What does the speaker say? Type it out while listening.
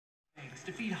efforts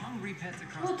to feed hungry pets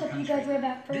across What's the up, you country. guys? We're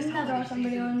back for another awesome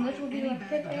video, and this will be like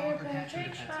pick airplane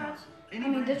trick shots. I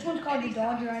mean, this one's called the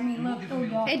Dodger. I mean, look, the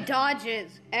Dodger. It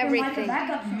dodges everything.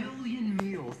 Million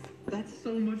meals. That's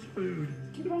so much food.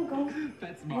 Keep on going.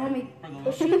 That's You want smart. me For the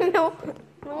push you? No.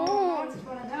 Oh, that's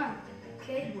what I done.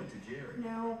 Okay.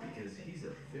 Now,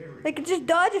 Like it just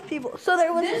dodges people. So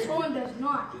there was this one does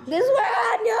not. this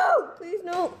one. No, please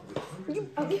no. You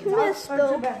missed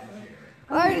though.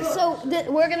 Alright, so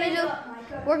we're gonna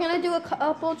do a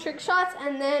couple trick shots,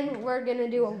 and then we're gonna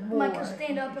do a more. Mike,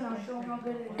 stand up and I'll show him how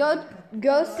good it is.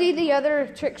 Go see the other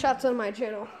trick shots on my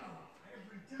channel.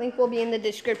 Link will be in the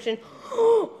description.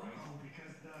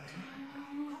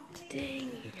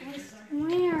 Dang. I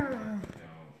swear.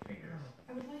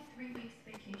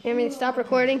 You want me to stop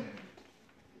recording?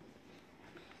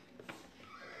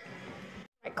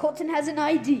 Alright, Colton has an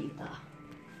ID.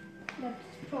 That's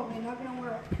probably not gonna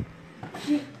work.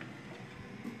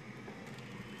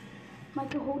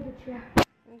 Michael, hold the chair.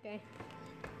 Okay.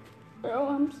 Bro,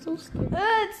 I'm so scared.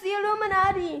 It's the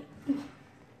Illuminati.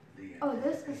 Oh,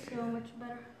 this is so much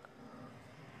better.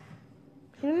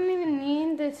 You don't even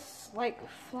need this, like,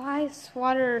 fly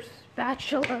swatter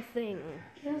spatula thing.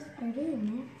 Yes, I do,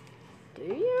 man. Do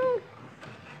you?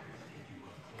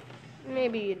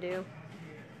 Maybe you do.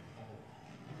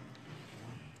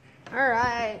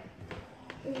 Alright.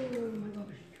 Oh my gosh.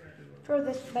 Throw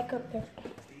this back up there.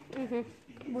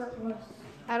 Where it was.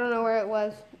 I don't know where it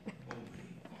was.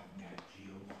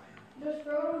 Just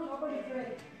throw it on top of the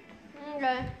tray.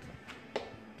 Okay.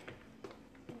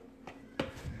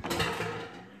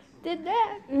 Did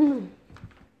that.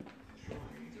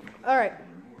 Alright.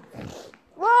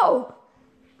 Whoa!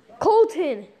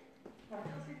 Colton!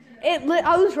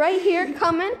 I was right here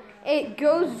coming. It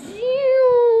goes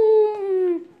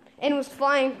zoom, and was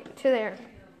flying to there.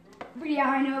 But yeah,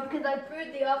 I know, because I threw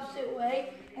it the opposite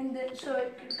way, and then so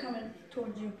it could come in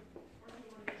towards you.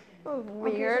 Oh,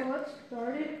 weird. Okay, so let's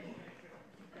start it.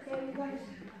 Okay, you guys.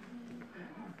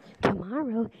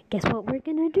 Tomorrow, guess what we're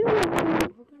gonna do? We're gonna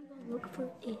go look for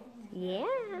it. Yeah.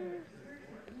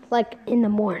 Like in the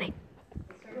morning.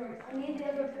 I need the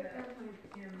other airplane.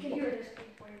 Okay, here it is.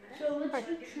 So let's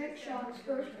do trick shots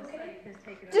first, okay?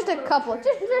 Just a couple.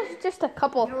 Just a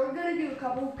couple. Yeah, we're gonna do a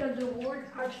couple because the award's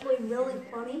actually really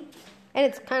funny. And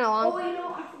it's kind of Oh, long. wait,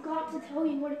 no, I forgot to tell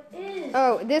you what it is.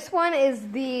 Oh, this one is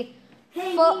the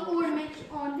Hanging ornaments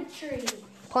on the tree.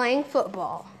 playing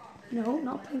football. No,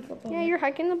 not playing football. Yeah, you're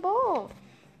hiking the ball.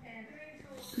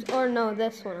 Or no,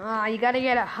 this one. Ah, you gotta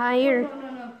get it higher.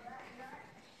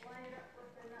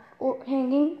 No.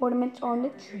 Hanging ornaments on the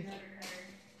tree.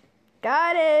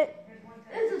 Got it.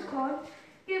 This is called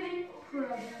giving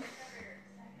presents.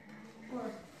 Or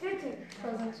getting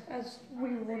presents, as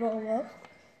we would all love.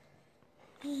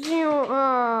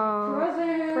 Oh,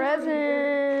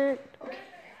 present. Okay.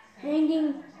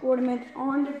 Hanging ornaments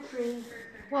on the tree.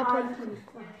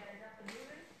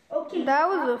 Okay. That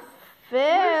was a We're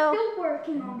fail. still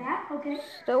working on that, okay?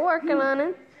 Still working on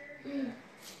it.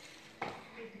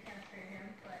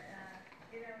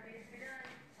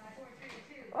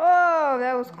 Oh,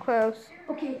 that was close.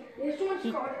 Okay, this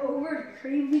one's called Over the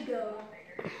Tree We Go.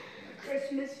 A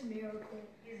Christmas Miracle.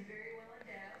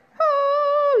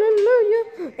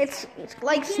 Hallelujah. It's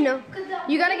like snow.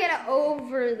 You gotta get it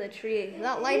over the tree.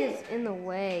 That light is in the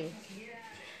way.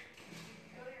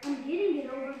 I'm getting it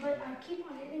over, but I keep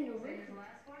on hitting the ring.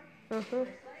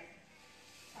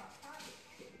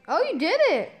 Oh, you did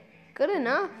it. Good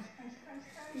enough.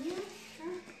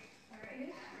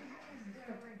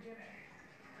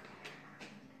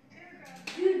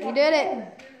 You did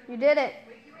it. You did it.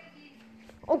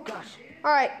 Oh gosh.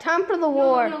 All right, time for the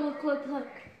war. No, look.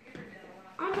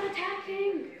 I'm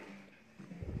attacking.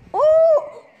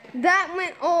 Oh, that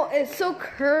went. Oh, it's so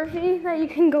curvy that you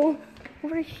can go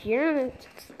over here and it's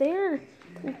there.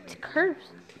 It curves.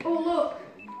 Oh look.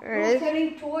 There it It's is.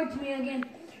 heading towards me again.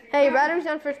 Hey, your battery's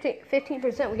down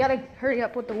 15%. We gotta hurry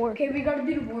up with the war. Okay, we gotta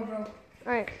do the war, bro. All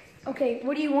right. Okay,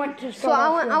 what do you want to So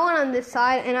start off I want on this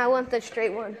side, and I want the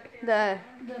straight one. with? The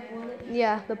bullet.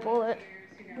 Yeah, the bullet.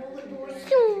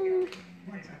 Bullet.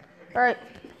 All right.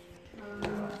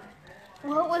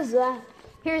 What was that?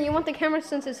 Here, you want the camera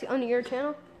since it's on your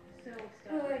channel?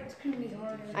 It's gonna be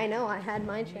hard. I know. I had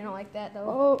my channel like that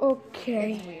though. Oh,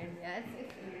 okay. It's weird. Yeah,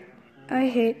 it's weird. I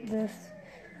hate this.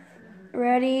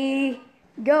 Ready,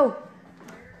 go.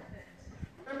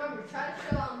 Remember, try to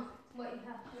show them what you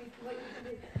have to what you can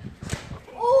do.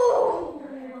 Oh,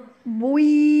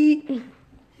 boy.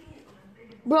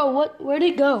 Bro, where'd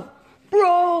it go?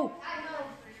 Bro, I know.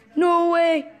 no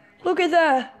way. Look at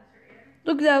that.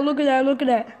 Look at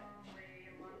that.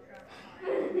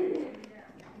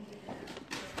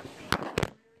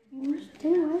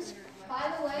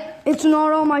 It's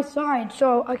not on my side,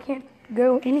 so I can't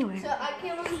go anywhere. So I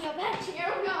can't let him go back to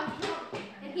your no.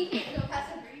 And he can't go past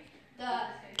the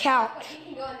Couch. But he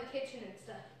can go in the kitchen and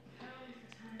stuff.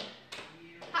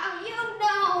 How you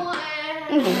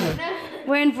doing?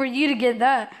 Waiting for you to get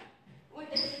that. Wait,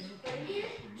 there's a spring here?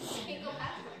 I can't go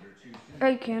past it. Oh,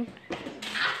 you can.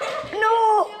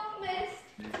 No!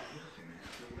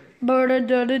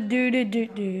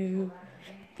 Do.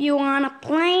 You wanna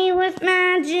play with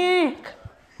magic?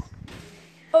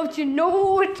 Oh, you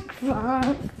know what it's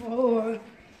fun for.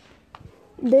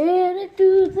 Better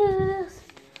do this.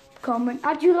 Coming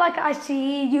at you like I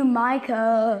see you,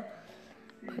 Micah.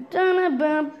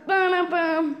 Ba-dum-bum.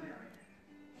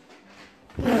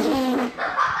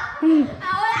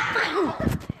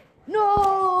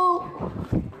 No!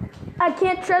 I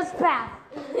can't trespass.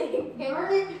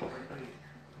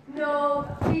 No,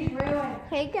 he's ruined.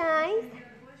 Hey guys.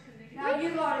 Now you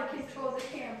gotta control the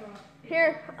camera.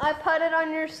 Here, I put it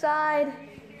on your side.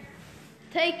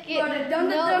 Take it. Done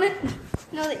it.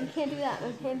 No, that you can't do that.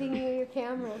 I'm handing you your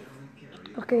camera.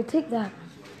 Okay, take that.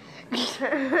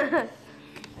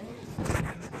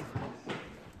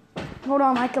 Hold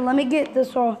on, Micah. Let me get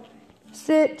this off.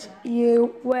 Sit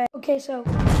you way. Okay, so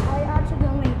I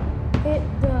accidentally hit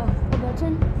the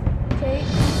button. Okay,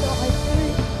 so I put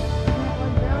it and it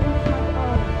went down into my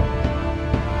arm.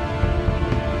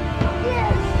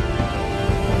 Yes!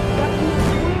 Got me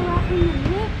wrapping the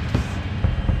lips.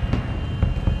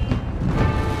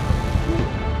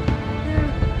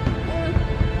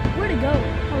 Where'd it go?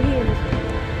 Oh, here it is.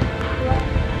 What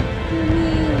do you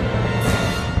mean?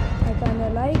 I kinda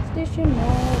like this, you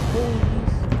know, please.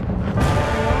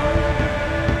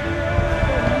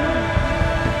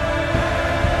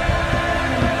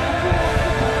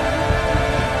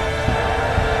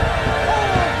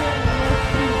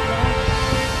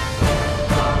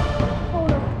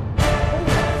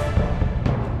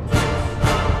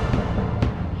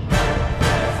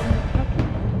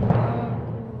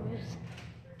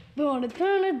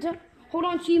 Hold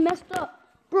on, she messed up.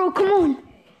 Bro, come on.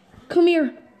 Come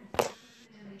here.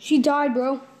 She died,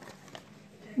 bro.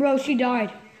 Bro, she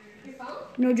died. Your phone?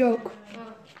 No joke.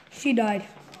 Oh. She died.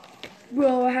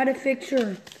 Bro, I had to fix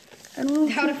her. I don't know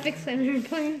How to fix it?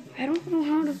 I don't know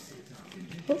how to.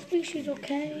 Hopefully she's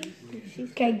okay.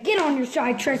 Okay, get on your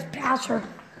side, trespasser.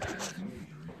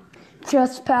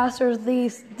 Trespassers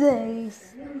these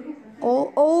days.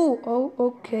 Oh,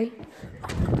 okay.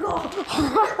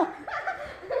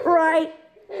 Right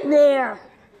there.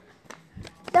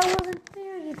 That wasn't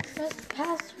fair, you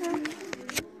trespasser.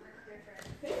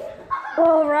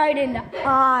 Oh, right in the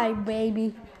eye,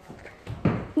 baby.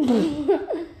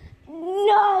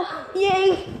 No,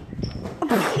 yay.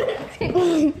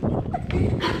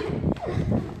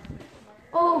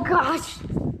 Oh, gosh.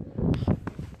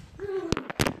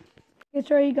 Okay,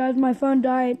 sorry, you guys. My phone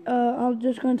died. I was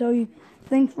just going to tell you,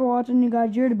 thanks for watching, you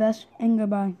guys. You're the best, and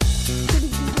goodbye.